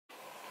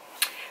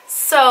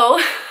So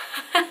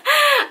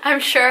I'm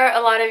sure a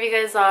lot of you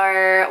guys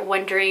are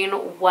wondering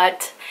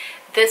what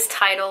this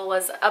title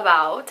was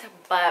about,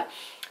 but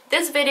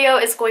this video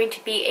is going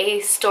to be a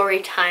story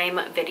time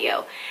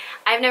video.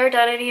 I've never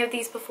done any of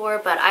these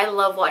before, but I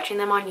love watching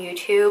them on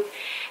YouTube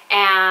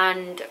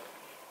and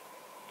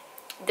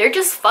they're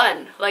just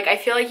fun. Like, I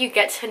feel like you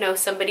get to know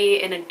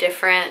somebody in a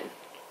different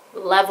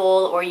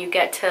level, or you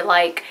get to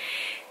like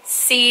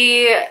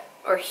see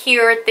or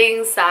hear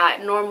things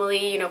that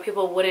normally, you know,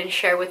 people wouldn't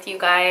share with you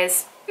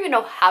guys. I don't even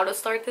know how to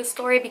start this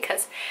story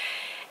because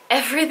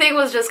everything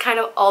was just kind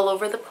of all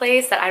over the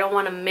place that I don't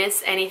want to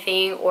miss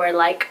anything or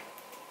like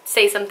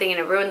say something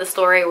and ruin the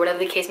story or whatever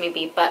the case may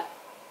be. But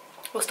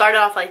we'll start it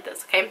off like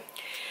this, okay?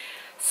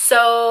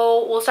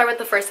 So we'll start with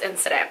the first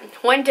incident.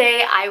 One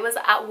day I was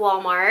at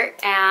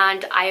Walmart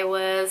and I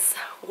was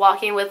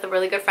walking with a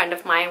really good friend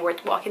of mine. We're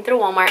walking through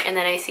Walmart and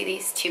then I see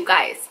these two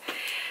guys.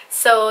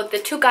 So the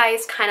two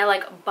guys kind of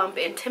like bump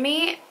into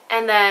me,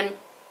 and then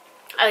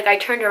I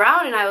turned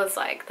around and I was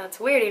like, that's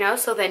weird, you know?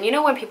 So then, you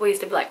know when people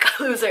used to be like,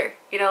 loser,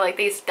 you know, like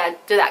they used to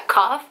do that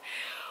cough?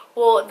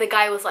 Well, the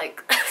guy was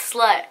like,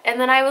 slut.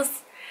 And then I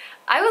was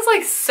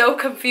like so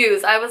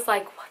confused. I was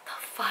like, what the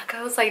fuck?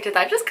 I was like, did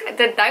that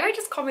guy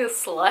just call me a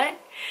slut?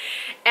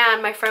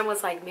 And my friend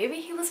was like, maybe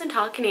he wasn't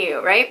talking to you,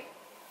 right?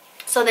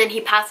 So then he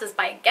passes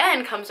by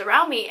again, comes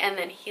around me, and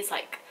then he's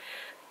like,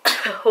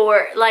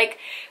 whore, like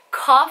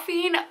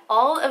coughing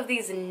all of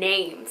these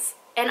names.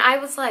 And I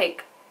was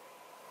like,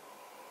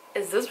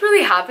 is this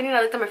really happening? I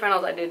looked at my friend, I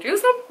was like, did you do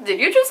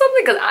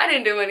something? Because I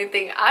didn't do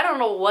anything. I don't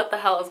know what the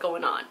hell is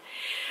going on.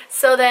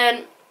 So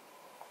then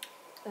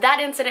that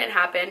incident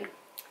happened.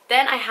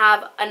 Then I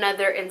have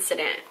another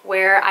incident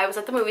where I was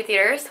at the movie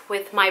theaters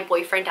with my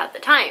boyfriend at the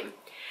time.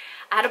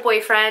 I had a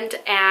boyfriend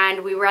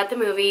and we were at the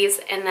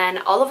movies, and then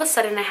all of a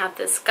sudden I have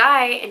this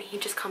guy and he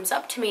just comes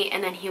up to me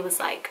and then he was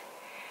like,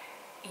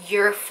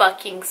 you're a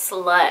fucking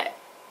slut.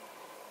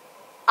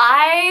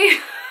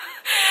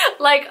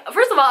 Like,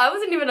 first of all, I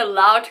wasn't even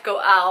allowed to go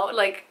out,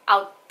 like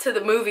out to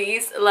the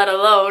movies, let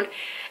alone.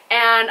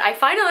 And I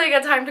finally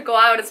get time to go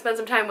out and spend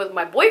some time with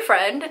my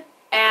boyfriend,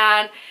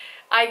 and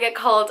I get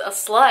called a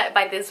slut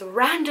by this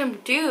random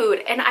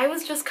dude. And I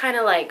was just kind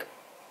of like,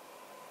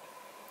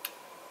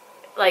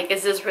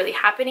 is this really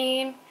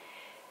happening?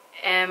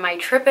 Am I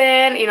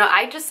tripping? You know,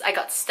 I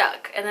got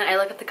stuck. And then I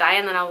look at the guy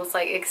and then I was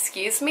like,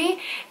 excuse me?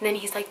 And then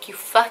he's like, you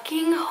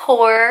fucking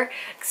whore.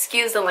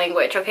 Excuse the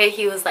language, okay?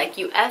 He was like,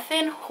 you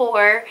effing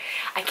whore.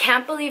 I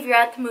can't believe you're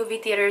at the movie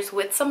theaters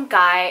with some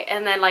guy.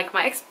 And then like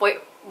my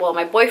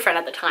boyfriend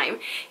at the time,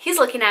 he's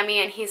looking at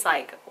me and he's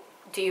like,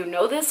 do you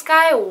know this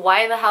guy?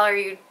 Why the hell are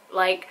you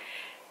like,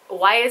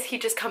 why is he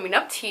just coming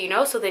up to you, you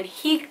know? So then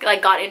he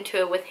like got into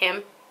it with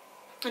him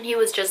and he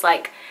was just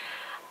like,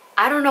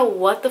 I don't know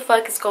what the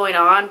fuck is going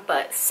on,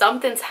 but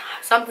something's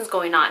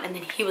going on. And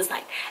then he was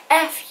like,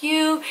 F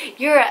you,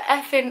 you're a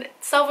effing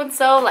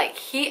so-and-so, like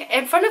he,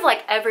 in front of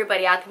like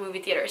everybody at the movie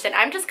theaters. And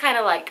I'm just kind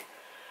of like,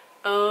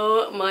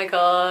 oh my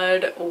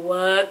god,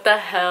 what the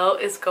hell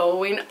is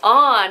going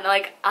on?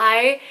 Like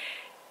I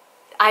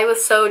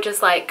was so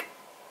just like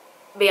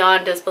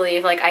beyond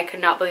disbelief. Like I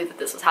could not believe that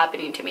this was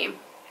happening to me.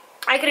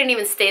 I couldn't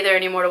even stay there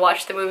anymore to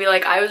watch the movie.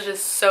 Like I was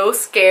just so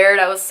scared.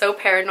 I was so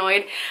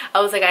paranoid. I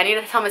was like, I need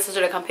to tell my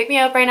sister to come pick me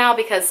up right now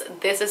because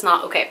this is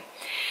not okay.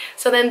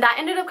 So then that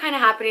ended up kind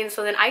of happening.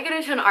 So then I get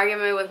into an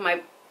argument with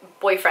my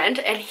boyfriend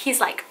and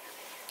he's like,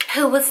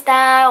 who was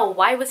that?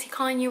 Why was he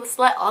calling you a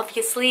slut?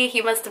 Obviously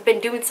he must have been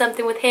doing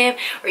something with him,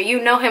 or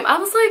you know him. I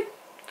was like,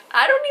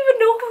 I don't even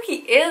know who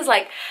he is.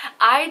 Like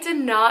I did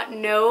not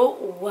know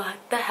what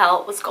the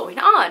hell was going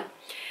on.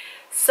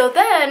 So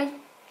then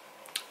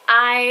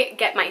I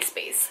get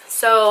MySpace.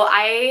 So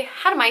I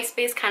had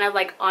MySpace kind of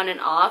like on and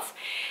off.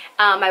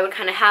 I would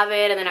kind of have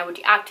it and then I would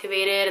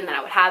deactivate it and then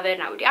I would have it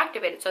and I would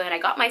deactivate it. So then I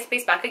got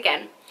MySpace back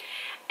again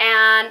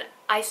and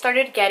I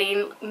started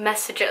getting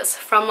messages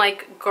from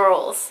like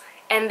girls,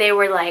 and they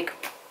were like,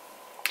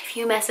 if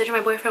you message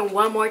my boyfriend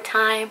one more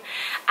time,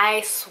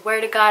 I swear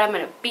to God, I'm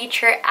gonna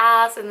beat your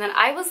ass. And then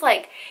I was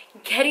like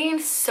getting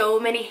so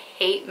many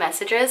hate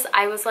messages.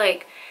 I was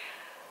like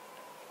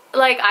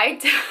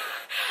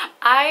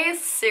I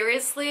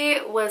seriously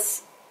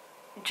was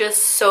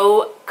just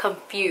so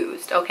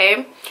confused,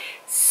 okay?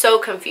 So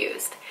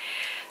confused.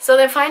 So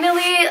then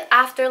finally,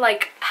 after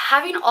like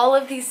having all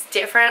of these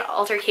different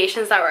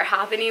altercations that were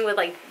happening with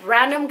like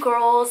random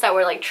girls that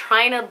were like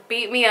trying to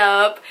beat me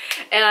up,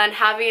 and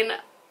having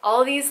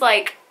all these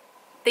like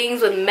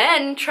things with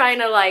men trying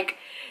to like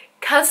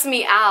cuss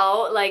me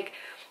out, like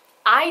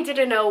I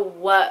didn't know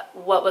what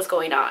was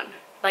going on.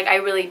 Like I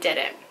really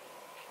didn't.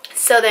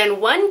 So then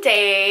one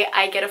day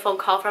I get a phone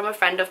call from a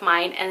friend of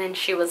mine, and then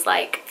she was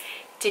like,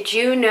 did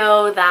you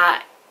know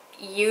that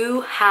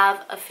you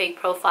have a fake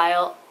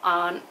profile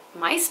on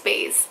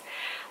MySpace?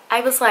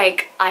 I was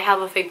like, I have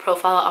a fake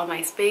profile on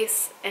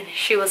MySpace? And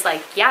she was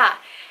like, yeah,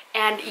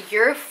 and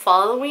you're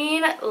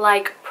following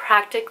like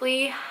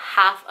practically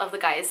half of the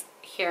guys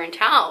here in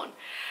town.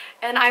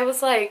 And I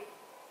was like,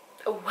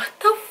 what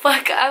the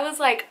fuck? I was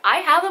like, I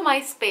have a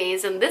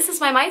MySpace and this is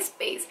my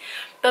MySpace.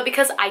 But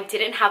because I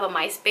didn't have a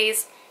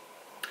MySpace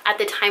at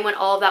the time when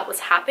all of that was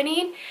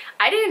happening,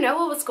 I didn't know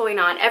what was going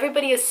on.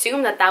 Everybody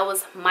assumed that that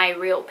was my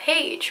real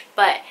page,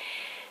 but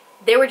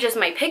they were just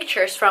my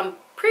pictures from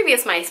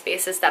previous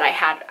MySpaces that I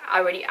had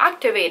already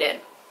activated.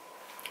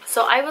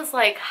 So I was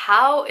like,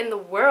 how in the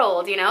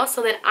world, you know?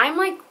 So then I'm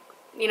like,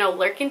 you know,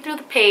 lurking through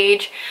the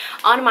page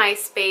on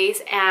MySpace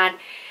and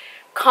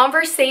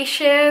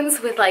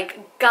conversations with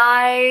like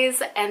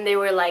guys, and they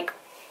were like,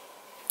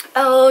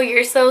 oh,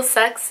 you're so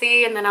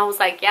sexy. And then I was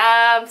like,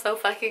 yeah, I'm so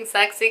fucking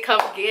sexy, come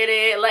get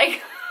it.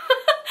 Like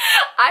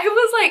I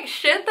was like,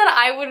 shit that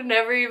I would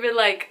never even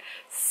like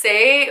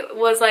say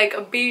was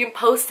like being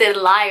posted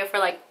live for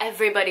like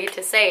everybody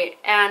to say.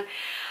 And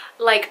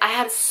like I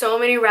had so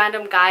many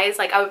random guys,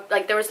 like I would,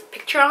 like there was a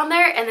picture on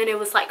there and then it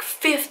was like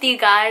 50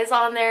 guys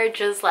on there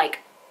just like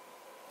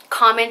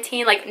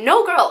commenting, like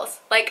no girls,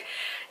 like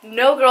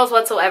no girls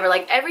whatsoever.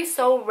 Like every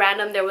so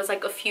random there was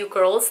like a few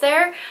girls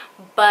there,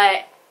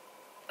 but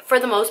for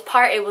the most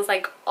part it was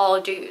like all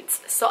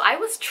dudes. So I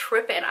was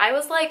tripping. I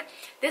was like,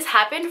 this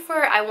happened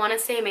for, I want to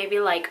say maybe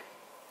like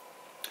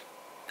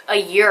a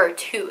year or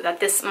two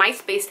that this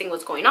MySpace thing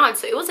was going on.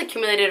 So it was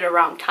accumulated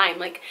around time.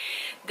 Like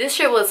this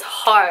shit was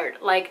hard.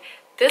 Like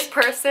this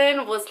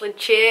person was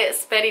legit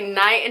spending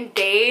night and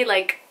day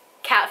like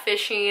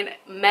catfishing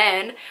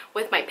men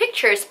with my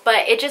pictures,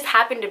 but it just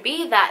happened to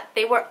be that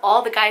they were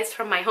all the guys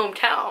from my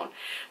hometown.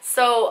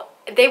 So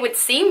they would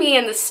see me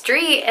in the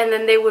street and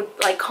then they would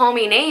like call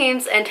me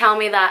names and tell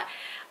me that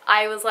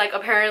I was like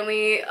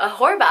apparently a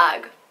whore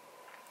bag.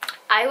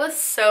 I was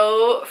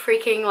so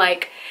freaking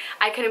like,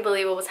 I couldn't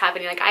believe what was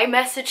happening. Like I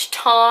messaged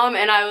Tom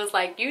and I was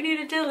like, you need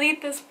to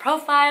delete this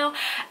profile.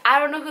 I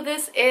don't know who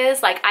this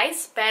is. Like I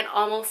spent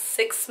almost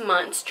 6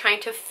 months trying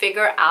to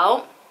figure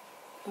out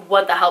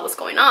what the hell was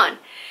going on.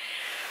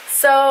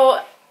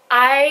 So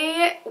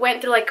I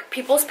went through like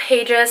people's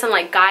pages and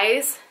like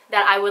guys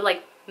that I would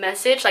like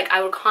message, like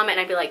I would comment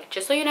and I'd be like,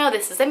 just so you know,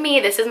 this isn't me,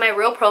 this is my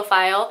real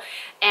profile,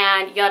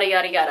 and yada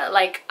yada yada.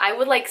 Like I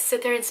would like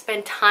sit there and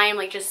spend time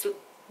like just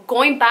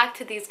going back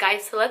to these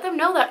guys to let them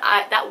know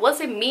that that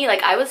wasn't me.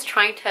 Like I was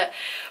trying to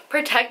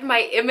protect my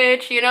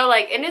image, you know,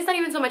 like, and it's not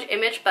even so much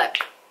image, but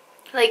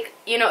like,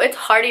 you know, it's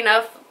hard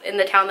enough in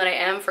the town that I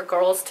am for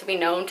girls to be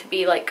known to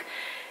be like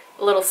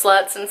little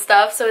sluts and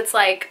stuff. So it's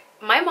like,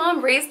 my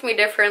mom raised me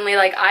differently.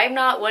 Like I'm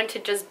not one to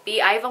just be,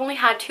 I've only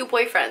had 2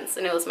 boyfriends,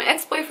 and it was my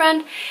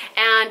ex-boyfriend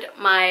and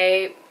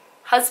my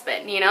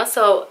husband, you know.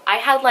 So I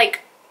had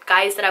like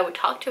guys that I would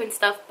talk to and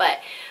stuff, but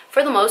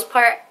for the most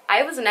part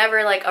I was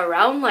never like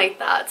around like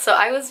that. So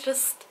I was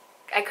just,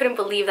 I couldn't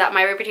believe that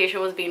my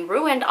reputation was being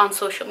ruined on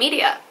social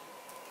media.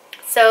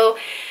 So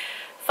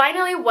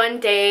finally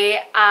one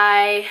day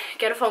I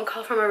get a phone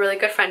call from a really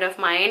good friend of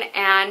mine,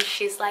 and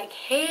she's like,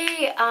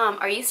 hey,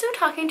 are you still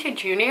talking to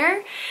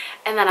Junior?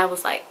 And then I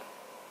was like,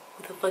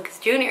 who the fuck is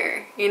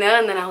Junior, you know?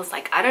 And then I was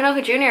like, I don't know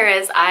who Junior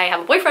is, I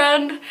have a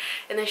boyfriend.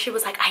 And then she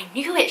was like, I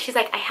knew it. She's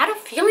like, I had a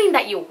feeling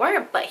that you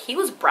weren't, but he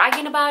was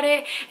bragging about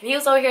it, and he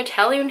was over here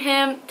telling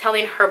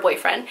her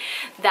boyfriend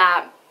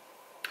that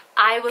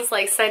I was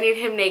like sending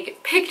him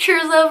naked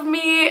pictures of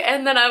me.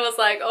 And then I was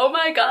like, oh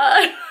my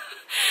god.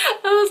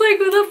 I was like,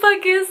 who the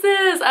fuck is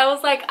this? I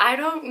was like, I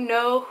don't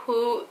know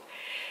who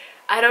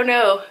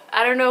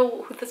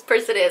this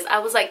person is. I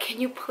was like, can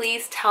you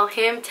please tell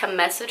him to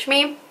message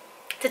me,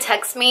 to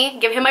text me,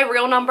 give him my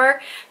real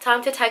number, tell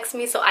him to text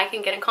me so I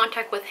can get in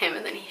contact with him.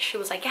 And then she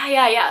was like,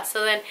 yeah.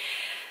 So then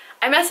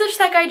I messaged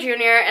that guy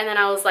Junior, and then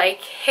I was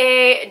like,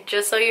 hey,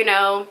 just so you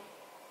know,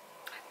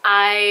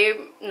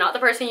 I'm not the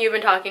person you've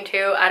been talking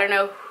to. I don't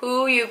know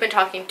who you've been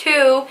talking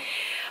to,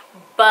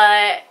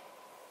 but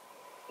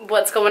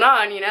what's going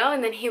on, you know?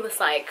 And then he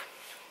was like,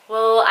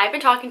 well, I've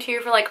been talking to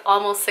you for like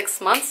almost 6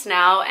 months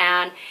now,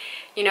 and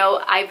you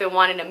know, I've been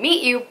wanting to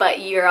meet you,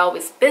 but you're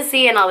always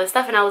busy and all this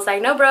stuff. And I was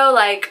like, no bro,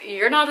 like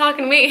you're not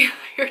talking to me,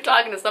 you're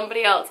talking to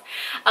somebody else.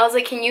 I was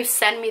like, can you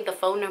send me the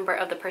phone number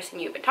of the person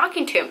you've been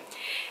talking to?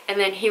 And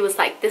then he was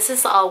like, this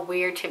is all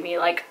weird to me,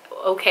 like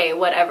okay,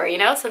 whatever, you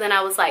know? So then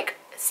I was like,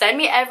 send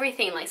me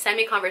everything, like send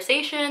me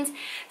conversations,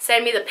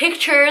 send me the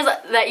pictures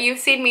that you've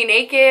seen me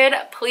naked,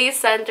 please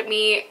send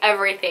me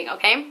everything,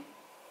 okay?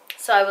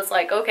 So I was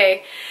like,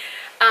 okay.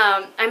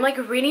 I'm like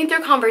reading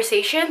through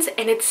conversations,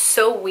 and it's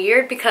so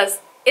weird because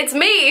it's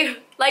me,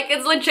 like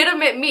it's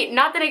legitimate me,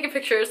 not the naked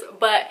pictures,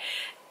 but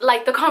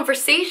like the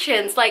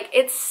conversations, like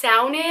it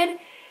sounded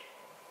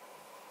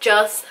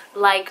just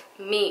like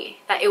me,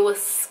 that it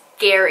was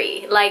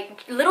scary,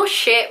 like little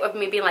shit of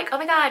me being like, oh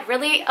my god,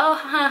 really, oh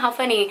haha, how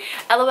funny,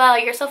 lol,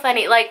 you're so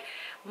funny. Like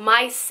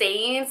my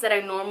sayings that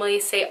I normally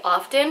say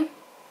often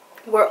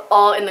were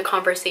all in the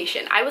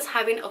conversation. I was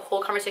having a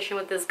whole conversation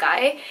with this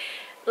guy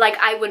like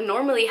I would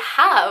normally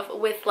have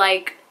with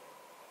like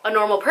a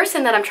normal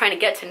person that I'm trying to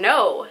get to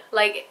know.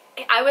 Like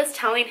I was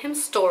telling him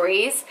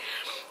stories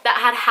that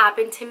had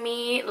happened to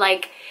me,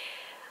 like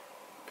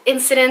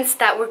incidents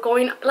that were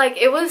going, like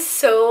it was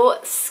so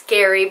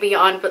scary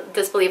beyond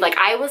disbelief. Like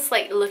I was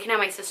like looking at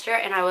my sister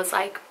and I was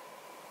like,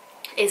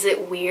 is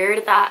it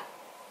weird that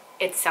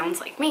it sounds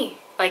like me?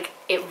 Like,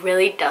 it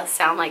really does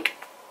sound like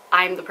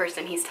I'm the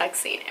person he's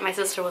texting. And my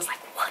sister was like,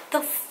 what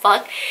the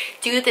fuck?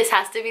 Dude, this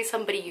has to be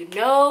somebody you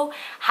know.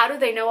 How do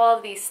they know all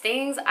of these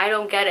things? I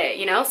don't get it,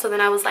 you know? So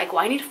then I was like,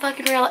 well, I need to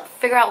fucking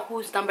figure out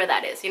whose number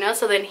that is, you know?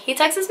 So then he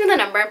texts me the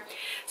number.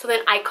 So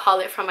then I call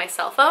it from my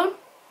cell phone.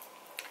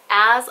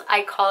 As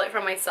I call it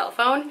from my cell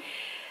phone,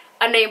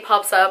 a name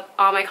pops up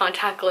on my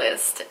contact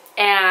list.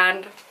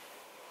 And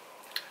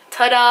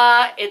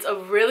ta-da, it's a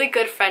really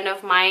good friend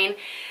of mine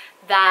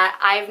that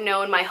I've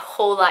known my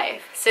whole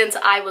life since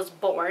I was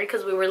born,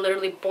 because we were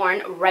literally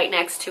born right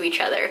next to each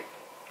other.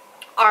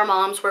 Our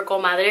moms were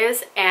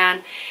comadres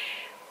and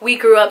we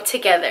grew up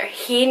together.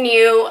 He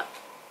knew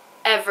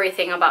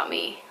everything about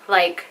me,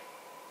 like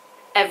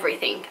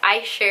everything.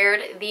 I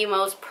shared the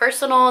most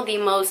personal, the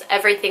most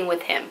everything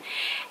with him,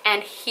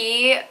 and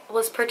he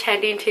was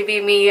pretending to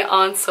be me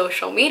on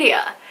social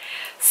media.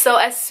 So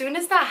as soon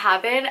as that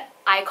happened,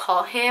 I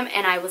call him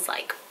and I was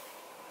like,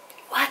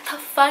 what the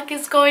fuck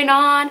is going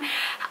on?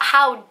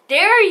 How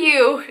dare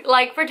you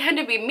like pretend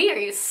to be me? Are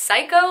you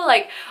psycho?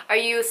 Like, are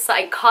you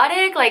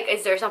psychotic? Like,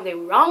 is there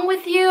something wrong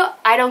with you?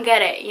 I don't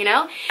get it, you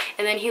know?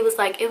 And then he was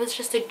like, it was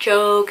just a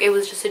joke. It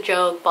was just a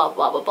joke, blah,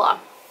 blah, blah, blah.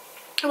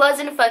 It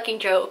wasn't a fucking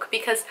joke,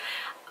 because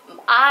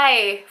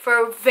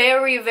for a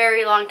very,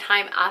 very long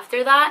time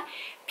after that,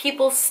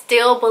 people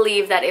still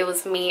believe that it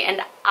was me.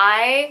 And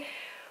I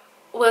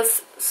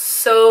was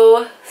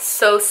so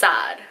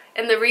sad.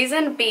 And the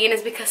reason being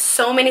is because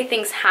so many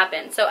things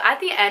happened. So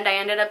at the end, I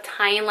ended up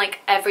tying like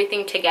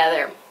everything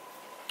together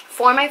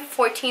for my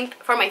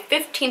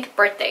 15th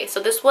birthday.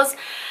 So this was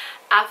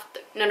after,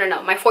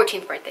 no, my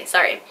 14th birthday,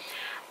 sorry.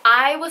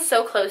 I was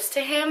so close to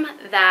him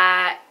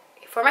that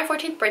for my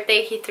 14th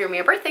birthday, he threw me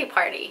a birthday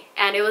party.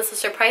 And it was a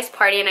surprise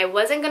party, and I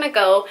wasn't gonna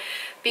go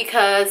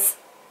because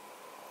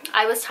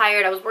I was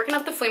tired. I was working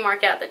at the flea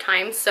market at the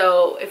time.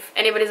 So if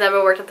anybody's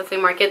ever worked at the flea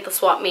market, the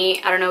swap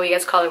meet, I don't know what you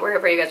guys call it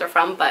wherever you guys are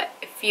from, but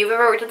if you've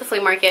ever worked at the flea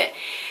market,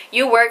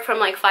 you work from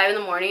like 5 in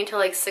the morning till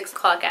like 6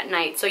 o'clock at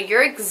night. So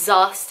you're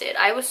exhausted.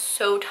 I was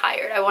so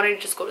tired. I wanted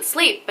to just go to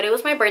sleep, but it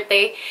was my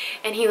birthday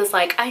and he was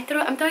like, I'm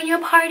throwing you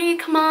a party.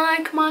 Come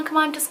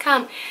on, just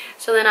come.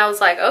 So then I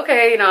was like,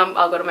 okay, you know,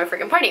 I'll go to my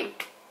freaking party.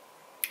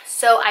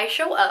 So I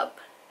show up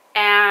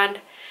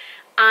and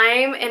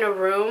I'm in a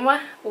room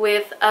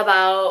with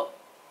about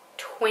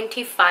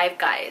 25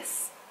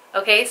 guys.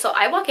 Okay, so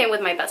I walk in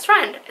with my best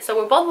friend. So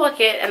we're both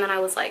walking, and then I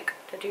was like,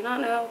 did you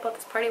not know about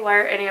this party? Why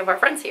are any of our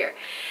friends here?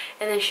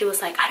 And then she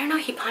was like, I don't know,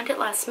 he planned it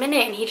last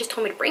minute and he just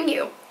told me to bring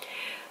you.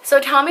 So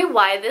tell me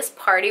why this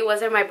party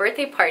wasn't my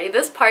birthday party.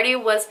 This party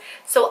was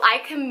so I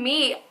can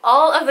meet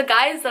all of the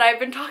guys that I've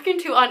been talking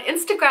to on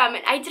Instagram,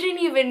 and I didn't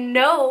even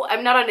know.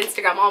 I'm not on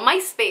Instagram, on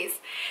MySpace.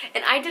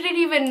 And I didn't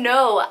even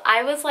know.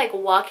 I was like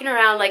walking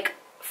around like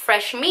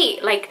fresh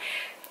meat, like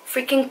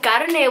freaking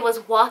carne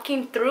was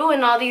walking through,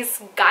 and all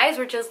these guys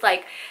were just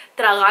like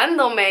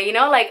tragándome, you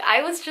know? Like,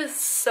 I was just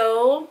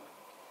so,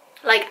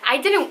 like, I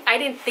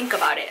didn't think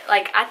about it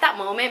like at that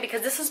moment,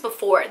 because this was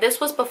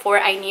before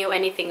I knew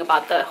anything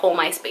about the whole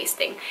MySpace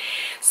thing.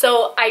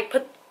 So I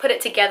put it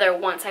together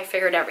once I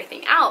figured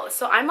everything out.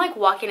 So I'm like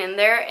walking in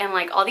there, and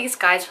like all these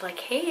guys were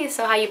like, hey,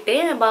 so how you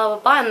been, blah blah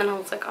blah. And then I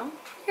was like, oh,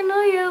 I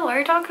know you, why are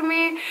you talking to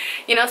me,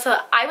 you know? So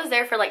I was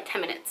there for like 10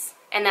 minutes.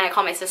 And then I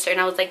called my sister and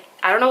I was like,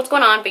 I don't know what's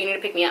going on, but you need to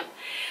pick me up.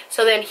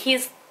 So then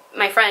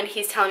my friend,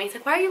 he's telling me, he's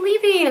like, why are you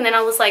leaving? And then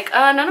I was like,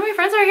 none of my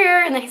friends are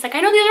here. And then he's like, I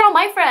know these are all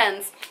my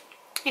friends.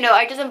 You know,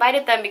 I just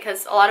invited them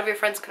because a lot of your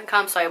friends couldn't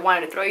come, so I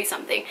wanted to throw you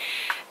something.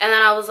 And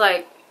then I was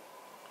like,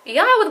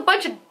 yeah, with a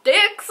bunch of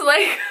dicks,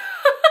 like,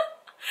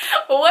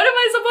 what am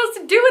I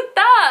supposed to do with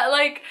that?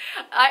 Like,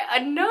 I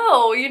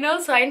know, you know?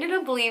 So I ended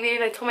up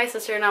leaving. I told my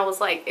sister and I was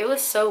like, it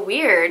was so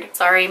weird.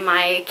 Sorry,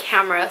 my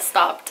camera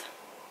stopped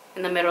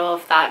in the middle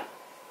of that.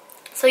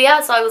 So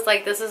yeah, so I was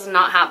like, this is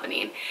not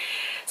happening.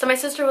 So my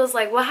sister was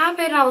like, what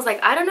happened? And I was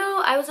like, I don't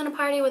know. I was in a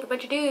party with a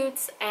bunch of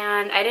dudes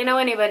and I didn't know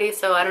anybody,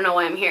 so I don't know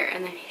why I'm here.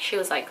 And then she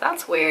was like,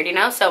 that's weird, you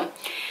know? So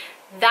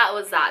that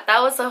was that.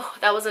 That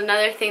was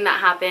another thing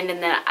that happened.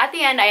 And then at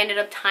the end, I ended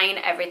up tying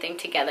everything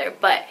together.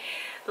 But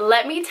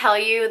let me tell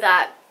you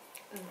that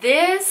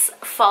this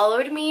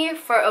followed me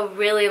for a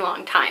really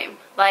long time.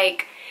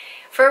 Like,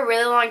 for a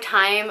really long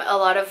time, a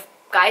lot of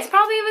guys,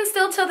 probably even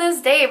still to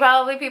this day,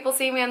 probably people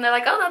see me and they're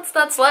like, oh,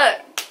 that's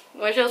SLUT.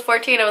 When she was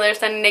 14 over there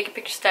sending naked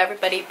pictures to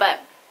everybody. But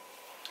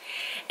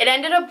it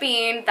ended up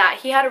being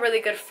that he had a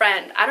really good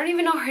friend. I don't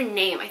even know her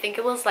name. I think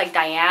it was like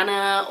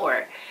Diana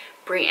or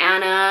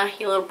Brianna.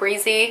 You little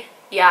breezy.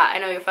 Yeah, I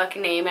know your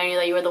fucking name. I knew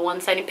that you were the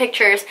one sending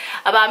pictures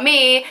about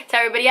me to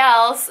everybody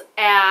else,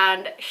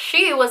 and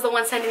she was the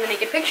one sending the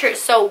naked pictures.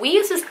 So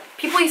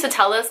people used to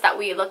tell us that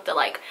we looked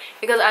alike,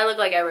 because I look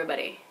like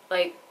everybody.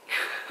 Like,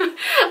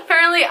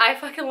 apparently I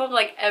fucking look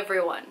like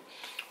everyone,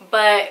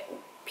 but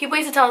people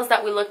used to tell us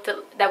that we looked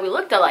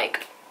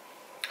alike.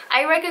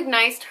 I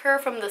recognized her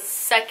from the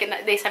second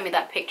that they sent me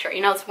that picture.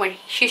 You know, it's when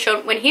he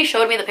showed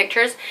me the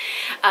pictures,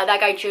 that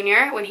guy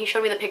Junior, when he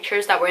showed me the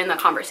pictures that were in the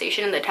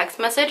conversation in the text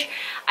message,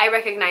 I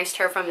recognized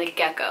her from the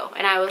get-go.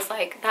 And I was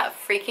like, that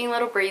freaking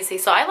little breezy.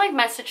 So I like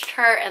messaged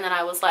her, and then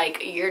I was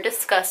like, you're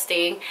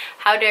disgusting.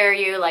 How dare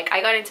you? Like,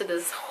 I got into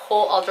this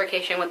whole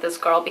altercation with this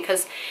girl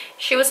because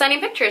she was sending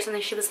pictures, and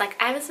then she was like,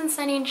 I wasn't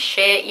sending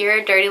shit. You're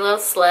a dirty little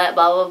slut,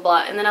 blah, blah,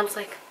 blah. And then I was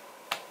like,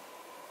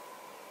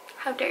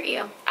 how dare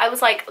you? I was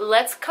like,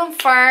 let's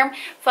confirm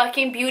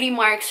fucking beauty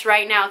marks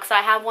right now, because I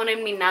have one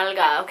in mi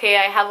nalga, okay?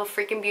 I have a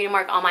freaking beauty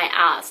mark on my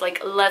ass.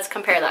 Like, let's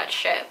compare that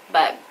shit.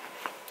 But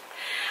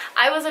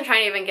I wasn't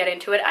trying to even get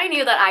into it. I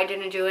knew that I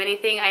didn't do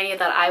anything. I knew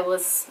that I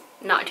was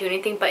not doing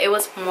anything, but it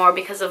was more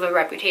because of a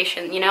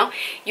reputation, you know?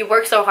 You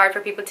work so hard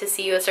for people to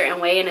see you a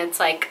certain way, and it's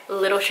like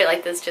little shit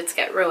like this just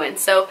get ruined.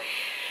 So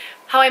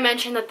how I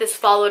mentioned that this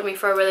followed me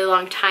for a really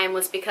long time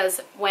was because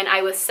when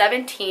I was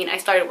 17, I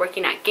started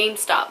working at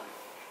GameStop.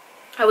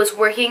 I was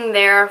working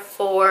there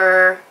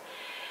for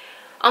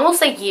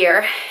almost a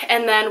year,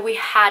 and then we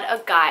had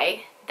a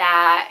guy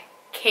that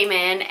came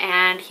in,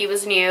 and he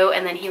was new,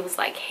 and then he was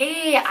like,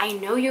 hey, I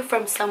know you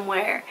from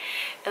somewhere.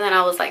 And then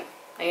I was like,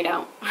 no you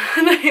don't.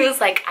 And then he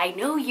was like, I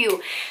know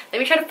you, let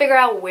me try to figure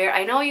out where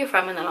I know you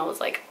from. And then I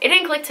was like, it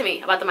didn't click to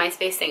me about the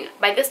MySpace thing.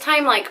 By this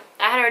time, like,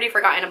 I had already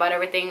forgotten about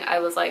everything. I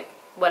was like,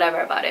 whatever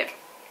about it.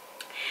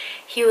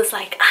 He was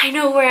like, I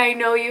know where I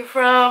know you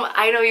from.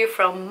 I know you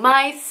from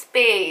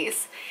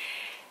MySpace.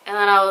 And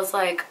then I was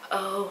like,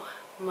 oh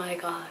my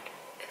god,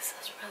 is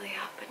this really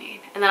happening?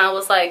 And then I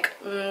was like,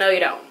 no you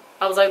don't.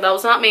 I was like, that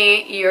was not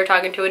me, you're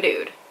talking to a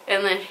dude.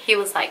 And then he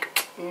was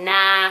like,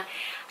 nah,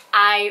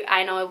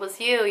 I know it was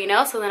you, you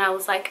know? So then I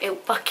was like, it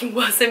fucking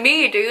wasn't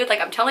me, dude.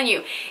 Like, I'm telling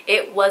you,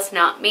 it was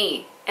not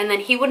me. And then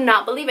he would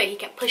not believe it. He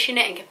kept pushing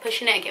it and kept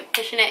pushing it and kept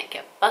pushing it and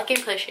kept fucking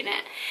pushing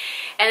it.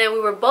 And then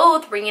we were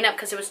both bringing up,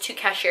 because there was 2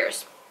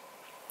 cashiers.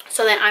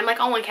 So then I'm like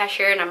on one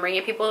cashier, and I'm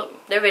bringing people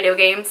their video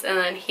games, and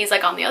then he's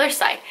like on the other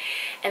side.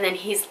 And then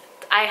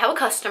I have a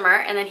customer,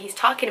 and then he's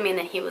talking to me, and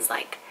then he was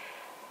like,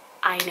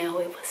 I know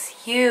it was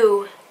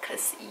you,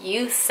 because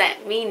you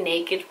sent me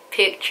naked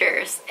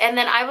pictures. And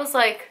then I was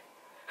like,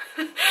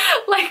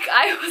 like,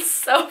 I was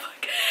so,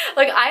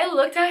 like, I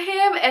looked at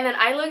him, and then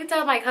I looked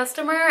at my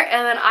customer,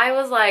 and then I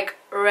was like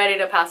ready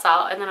to pass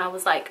out. And then I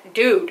was like,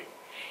 dude,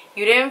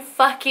 you didn't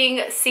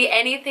fucking see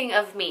anything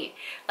of me.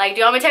 Like, do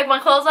you want me to take my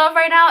clothes off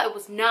right now? It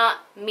was not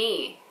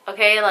me,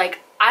 okay? Like,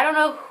 I don't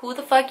know who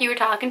the fuck you were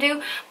talking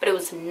to, but it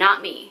was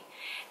not me.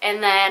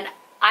 And then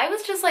I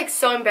was just like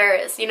so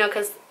embarrassed, you know,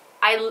 because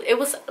it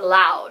was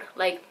loud.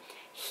 Like,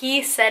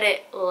 he said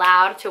it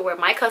loud to where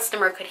my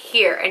customer could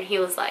hear, and he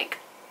was like,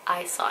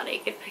 I saw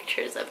naked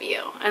pictures of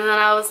you. And then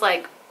I was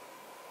like,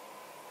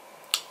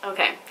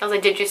 okay. I was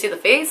like, did you see the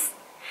face?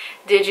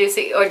 Did you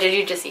see, or did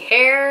you just see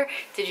hair?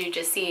 Did you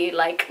just see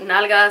like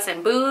nalgas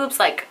and boobs?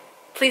 Like,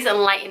 please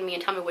enlighten me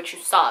and tell me what you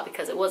saw,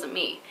 because it wasn't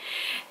me.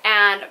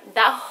 And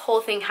that whole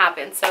thing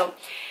happened. So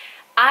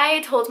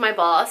I told my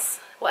boss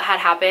what had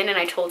happened, and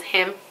I told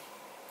him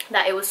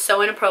that it was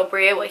so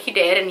inappropriate what he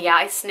did. And yeah,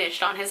 I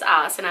snitched on his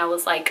ass, and I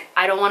was like,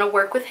 I don't want to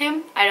work with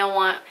him. I don't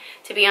want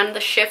to be on the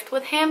shift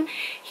with him.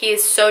 He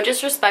is so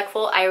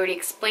disrespectful. I already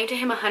explained to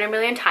him 100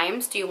 million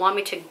times. Do you want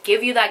me to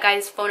give you that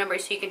guy's phone number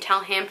so you can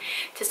tell him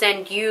to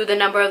send you the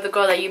number of the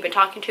girl that you've been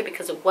talking to,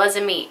 because it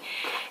wasn't me.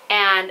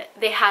 And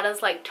they had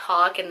us like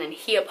talk, and then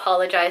he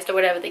apologized or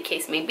whatever the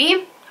case may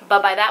be.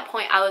 But by that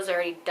point, I was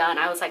already done.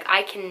 I was like,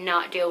 I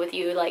cannot deal with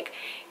you. Like,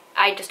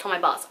 I just told my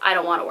boss I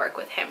don't want to work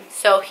with him.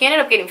 So he ended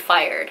up getting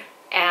fired,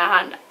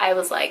 and I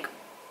was like,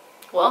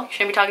 well, you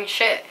shouldn't be talking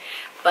shit.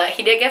 But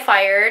he did get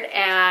fired,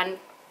 and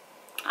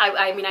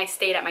I mean, I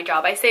stayed at my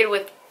job. I stayed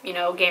with, you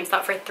know,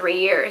 GameStop for 3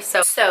 years.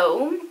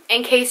 So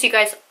in case you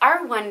guys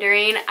are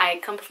wondering, I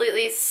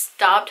completely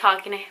stopped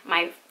talking to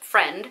my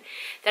friend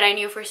that I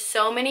knew for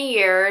so many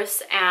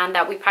years, and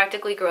that we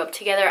practically grew up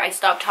together. I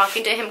stopped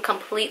talking to him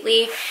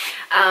completely,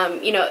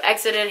 you know,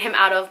 exited him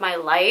out of my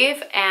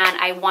life, and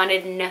I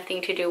wanted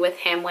nothing to do with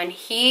him. When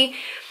he,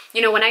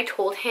 you know, when I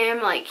told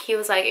him, like, he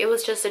was like, it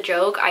was just a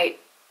joke. I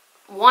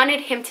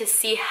wanted him to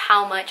see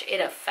how much it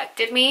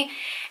affected me,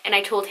 and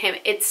I told him,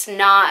 it's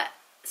not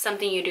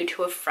something you do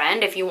to a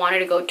friend. If you wanted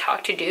to go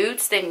talk to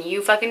dudes, then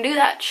you fucking do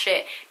that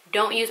shit.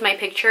 Don't use my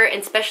picture,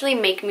 and especially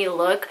make me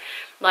look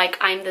like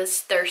I'm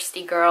this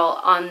thirsty girl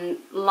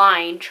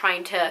online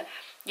trying to,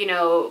 you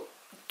know,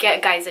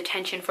 get guys'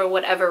 attention for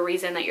whatever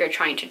reason that you're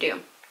trying to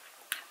do.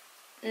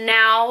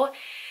 Now,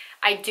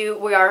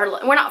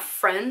 we're not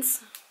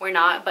friends, we're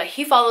not, but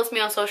he follows me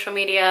on social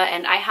media,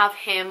 and I have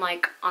him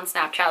like on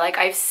Snapchat. Like,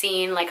 I've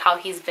seen like how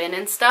he's been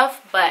and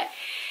stuff, but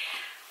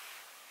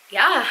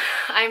yeah,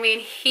 I mean,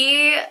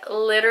 he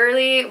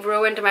literally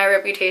ruined my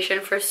reputation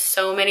for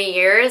so many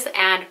years,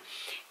 and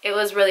it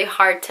was really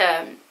hard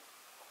to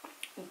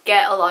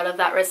get a lot of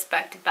that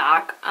respect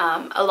back.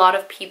 A lot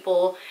of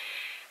people,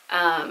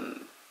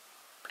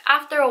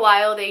 after a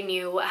while, they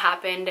knew what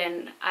happened,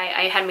 and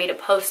I had made a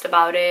post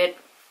about it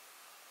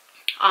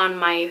on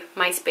my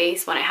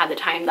MySpace when I had the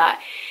time,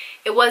 that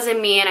it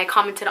wasn't me, and I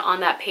commented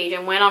on that page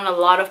and went on a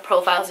lot of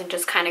profiles and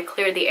just kind of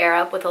cleared the air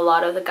up with a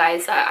lot of the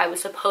guys that I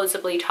was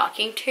supposedly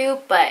talking to.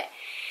 But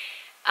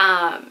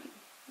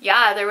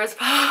yeah, there was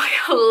probably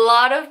a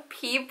lot of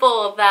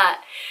people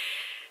that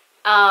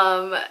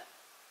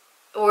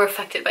were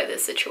affected by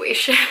this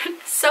situation.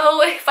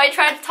 So if I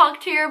try to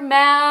talk to your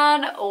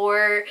man,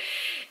 or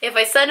if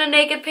I send a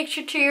naked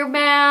picture to your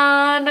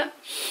man,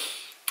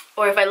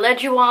 or if I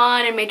led you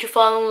on and made you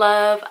fall in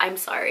love, I'm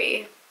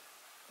sorry,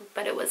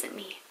 but it wasn't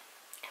me.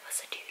 It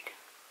was a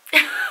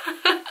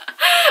dude.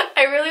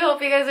 I really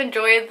hope you guys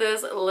enjoyed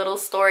this little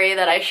story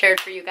that I shared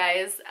for you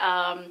guys.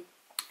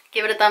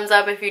 Give it a thumbs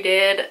up if you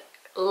did.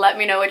 Let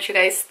me know what you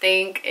guys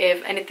think,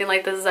 if anything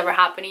like this has ever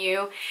happened to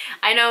you.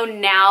 I know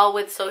now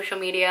with social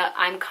media,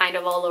 I'm kind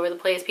of all over the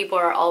place. People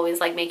are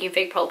always like making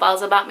fake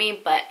profiles about me,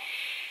 but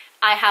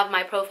I have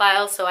my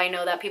profile, so I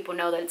know that people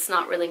know that it's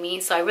not really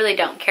me, so I really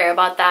don't care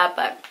about that.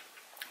 But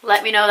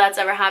let me know if that's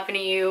ever happened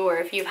to you, or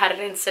if you've had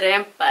an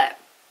incident. But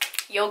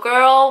your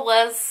girl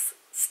was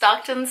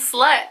stalked and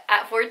slut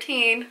at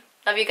 14.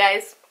 Love you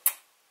guys.